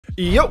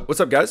Yo, what's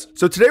up guys?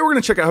 So today we're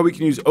going to check out how we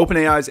can use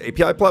OpenAI's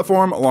API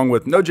platform along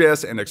with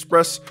NodeJS and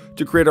Express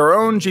to create our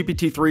own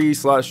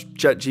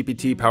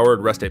GPT-3/ChatGPT powered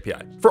REST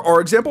API. For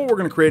our example, we're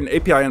going to create an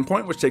API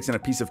endpoint which takes in a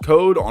piece of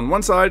code on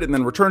one side and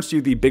then returns to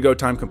you the big O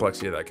time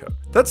complexity of that code.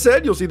 That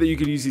said, you'll see that you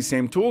could use these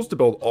same tools to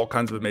build all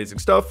kinds of amazing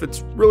stuff.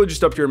 It's really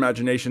just up to your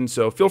imagination,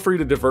 so feel free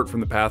to divert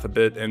from the path a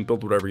bit and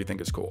build whatever you think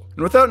is cool.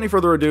 And without any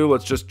further ado,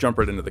 let's just jump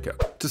right into the code.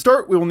 To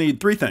start, we will need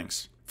three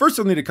things. First,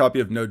 you'll need a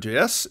copy of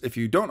Node.js. If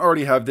you don't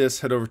already have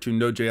this, head over to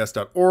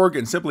nodejs.org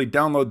and simply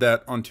download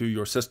that onto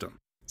your system.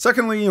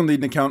 Secondly, you'll need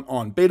an account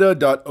on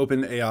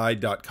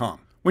beta.openai.com.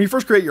 When you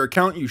first create your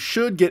account, you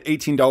should get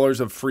 $18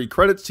 of free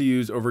credits to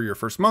use over your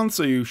first month,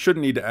 so you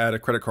shouldn't need to add a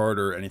credit card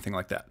or anything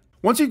like that.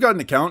 Once you've got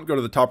an account, go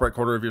to the top right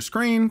corner of your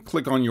screen,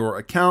 click on your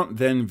account,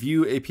 then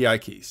View API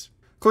Keys.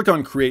 Click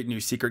on Create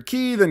New Secret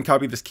Key, then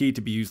copy this key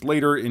to be used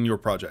later in your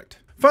project.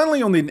 Finally,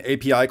 you'll need an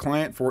API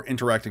client for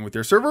interacting with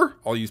your server.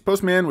 I'll use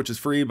Postman, which is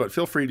free, but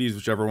feel free to use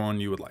whichever one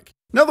you would like.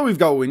 Now that we've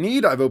got what we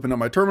need, I've opened up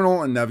my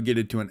terminal and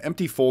navigated to an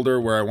empty folder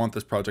where I want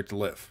this project to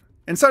live.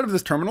 Inside of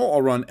this terminal,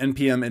 I'll run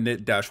npm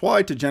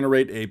init-y to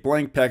generate a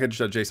blank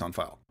package.json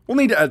file. We'll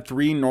need to add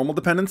three normal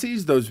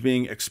dependencies, those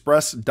being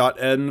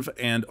express.env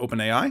and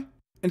OpenAI.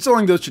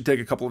 Installing those should take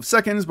a couple of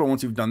seconds, but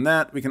once you've done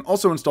that, we can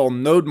also install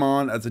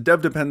NodeMon as a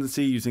dev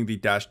dependency using the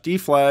 -d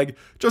flag,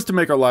 just to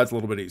make our lives a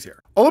little bit easier.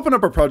 I'll open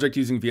up our project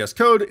using VS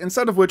Code,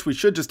 inside of which we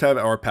should just have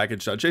our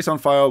package.json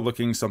file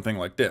looking something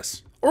like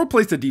this. Or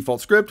replace the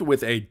default script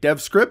with a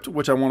dev script,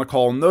 which I want to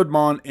call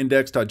NodeMon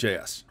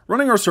index.js.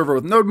 Running our server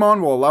with NodeMon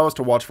will allow us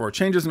to watch for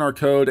changes in our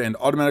code and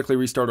automatically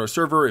restart our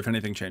server if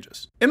anything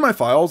changes. In my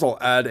files, I'll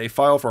add a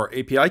file for our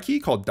API key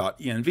called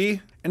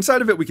 .env.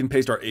 Inside of it, we can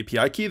paste our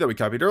API key that we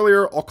copied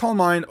earlier. I'll call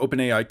mine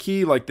OpenAI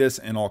key like this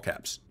in all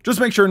caps. Just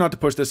make sure not to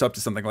push this up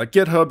to something like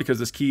GitHub because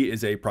this key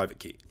is a private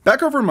key.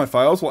 Back over in my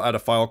files, we'll add a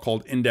file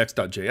called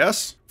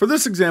index.js. For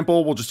this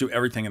example, we'll just do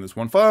everything in this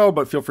one file,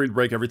 but feel free to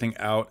break everything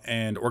out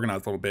and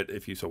organize a little bit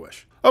if you so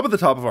wish. Up at the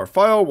top of our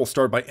file, we'll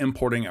start by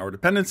importing our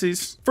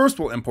dependencies. First,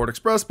 we'll import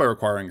Express by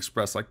requiring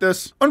Express like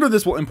this. Under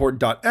this, we'll import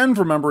 .env,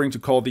 remembering to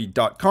call the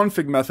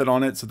 .config method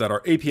on it so that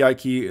our API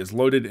key is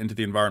loaded into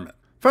the environment.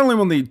 Finally,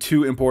 we'll need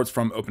two imports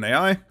from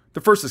OpenAI.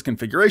 The first is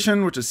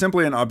configuration, which is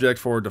simply an object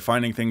for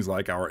defining things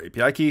like our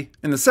API key.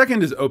 And the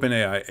second is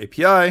OpenAI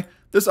API.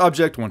 This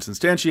object, once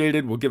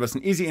instantiated, will give us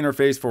an easy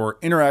interface for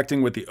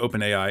interacting with the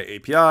OpenAI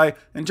API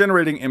and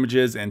generating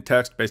images and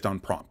text based on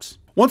prompts.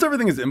 Once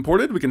everything is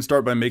imported, we can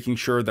start by making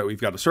sure that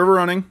we've got a server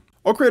running.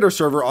 I'll create our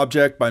server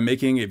object by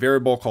making a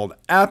variable called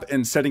app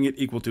and setting it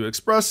equal to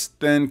express,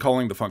 then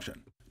calling the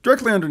function.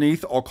 Directly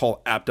underneath, I'll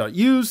call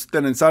app.use,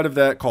 then inside of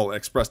that, call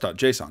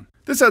express.json.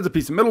 This adds a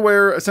piece of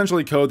middleware,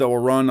 essentially code that will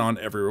run on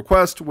every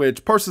request,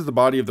 which parses the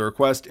body of the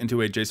request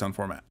into a JSON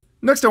format.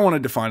 Next, I want to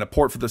define a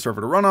port for the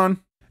server to run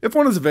on. If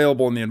one is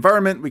available in the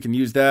environment, we can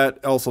use that,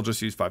 else I'll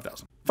just use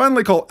 5000.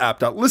 Finally, call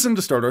app.listen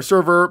to start our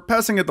server,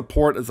 passing it the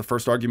port as the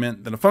first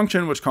argument, then a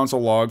function which console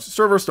logs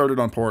server started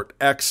on port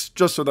X,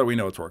 just so that we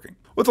know it's working.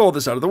 With all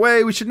this out of the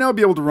way, we should now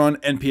be able to run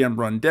npm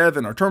run dev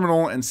in our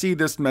terminal and see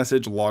this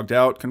message logged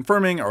out,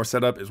 confirming our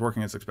setup is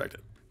working as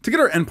expected. To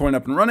get our endpoint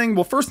up and running,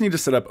 we'll first need to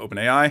set up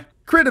OpenAI.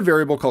 Create a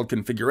variable called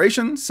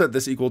configuration, set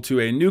this equal to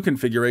a new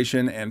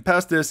configuration, and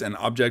pass this an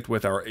object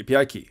with our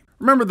API key.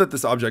 Remember that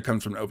this object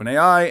comes from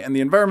OpenAI, and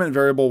the environment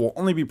variable will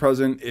only be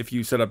present if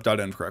you set up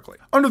 .env correctly.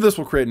 Under this,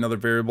 we'll create another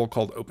variable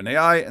called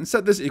OpenAI and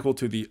set this equal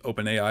to the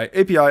OpenAI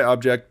API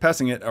object,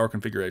 passing it our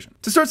configuration.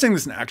 To start seeing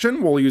this in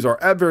action, we'll use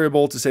our app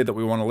variable to say that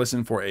we want to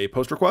listen for a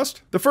post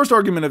request. The first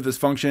argument of this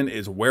function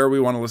is where we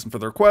want to listen for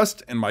the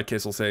request. In my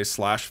case, I'll say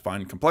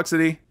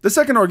 /findComplexity. The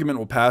second argument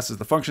we'll pass is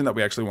the function that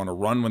we actually want to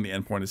run when the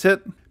endpoint is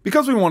hit.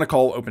 Because we want to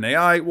call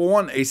OpenAI, we'll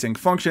want an async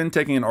function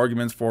taking in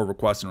arguments for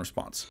request and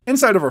response.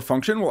 Inside of our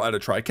function, we'll add a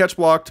try-catch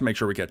block to make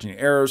sure we catch any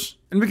errors.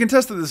 And we can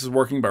test that this is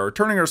working by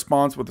returning a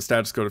response with a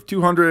status code of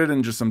 200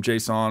 and just some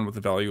JSON with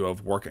the value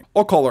of working.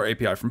 I'll call our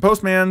API from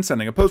Postman,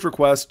 sending a post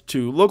request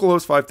to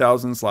localhost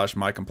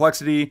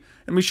 5000/mycomplexity,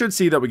 and we should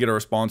see that we get a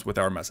response with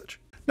our message.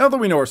 Now that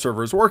we know our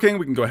server is working,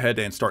 we can go ahead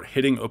and start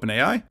hitting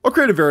OpenAI. I'll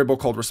create a variable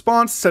called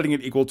response, setting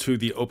it equal to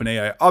the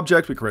OpenAI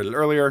object we created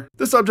earlier.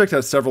 This object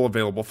has several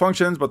available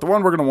functions, but the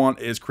one we're going to want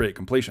is create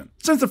completion.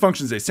 Since the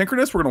function is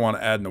asynchronous, we're going to want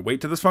to add an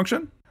await to this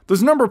function.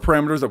 There's a number of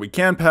parameters that we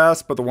can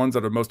pass, but the ones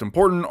that are most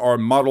important are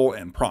model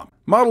and prompt.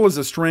 Model is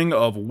a string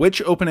of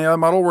which OpenAI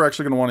model we're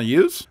actually going to want to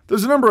use.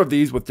 There's a number of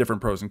these with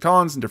different pros and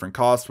cons and different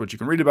costs, which you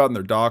can read about in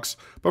their docs,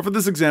 but for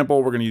this example,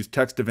 we're going to use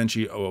text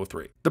DaVinci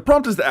 003. The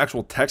prompt is the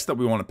actual text that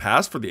we want to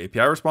pass for the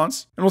API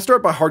response, and we'll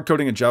start by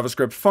hard-coding a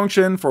JavaScript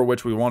function for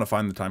which we want to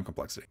find the time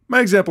complexity. My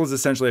example is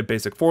essentially a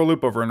basic for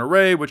loop over an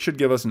array, which should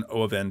give us an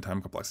O of n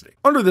time complexity.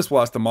 Under this,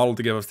 we'll ask the model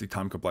to give us the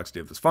time complexity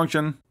of this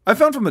function. I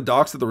found from the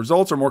docs that the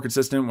results are more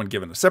consistent when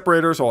given a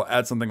separator, so I'll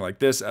add something like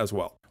this as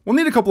well. We'll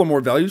need a couple of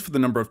more values for the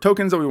number of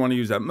tokens that we want to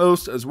use at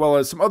most, as well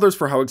as some others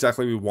for how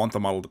exactly we want the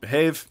model to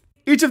behave.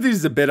 Each of these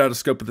is a bit out of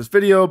scope of this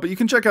video, but you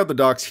can check out the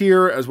docs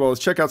here, as well as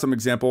check out some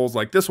examples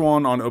like this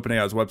one on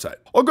OpenAI's website.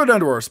 I'll go down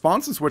to our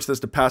response and switch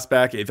this to pass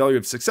back a value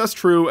of success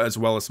true, as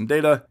well as some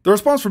data. The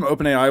response from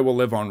OpenAI will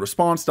live on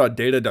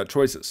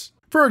response.data.choices.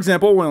 For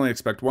example, we only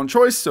expect one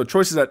choice, so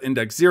choices at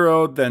index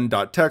 0, then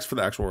 .text for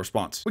the actual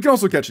response. We can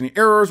also catch any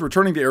errors,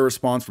 returning the error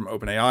response from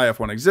OpenAI if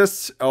one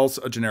exists, else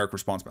a generic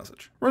response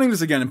message. Running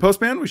this again in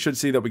Postman, we should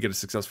see that we get a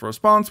successful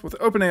response, with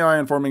OpenAI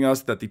informing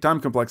us that the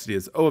time complexity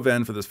is O of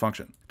n for this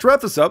function. To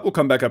wrap this up, we'll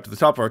come back up to the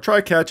top of our try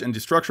catch and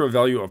destructure a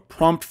value of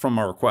prompt from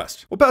our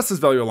request. We'll pass this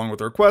value along with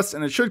the request,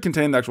 and it should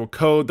contain the actual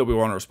code that we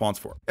want a response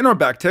for. In our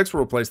backticks,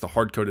 we'll replace the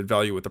hard-coded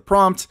value with the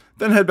prompt,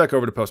 then head back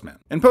over to Postman.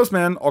 In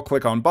Postman, I'll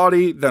click on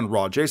body, then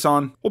raw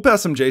JSON. We'll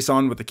pass some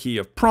JSON with the key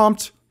of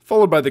prompt,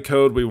 followed by the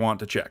code we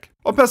want to check.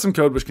 I'll pass some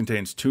code which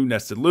contains 2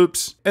 nested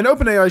loops, and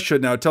OpenAI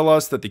should now tell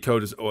us that the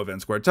code is O of n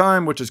squared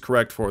time, which is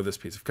correct for this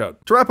piece of code.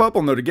 To wrap up,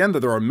 I'll note again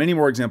that there are many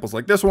more examples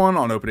like this one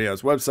on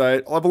OpenAI's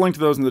website. I'll have a link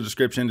to those in the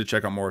description to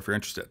check out more if you're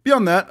interested.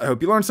 Beyond that, I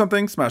hope you learned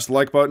something. Smash the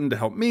like button to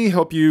help me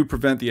help you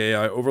prevent the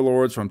AI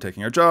overlords from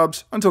taking our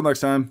jobs. Until next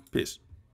time, peace.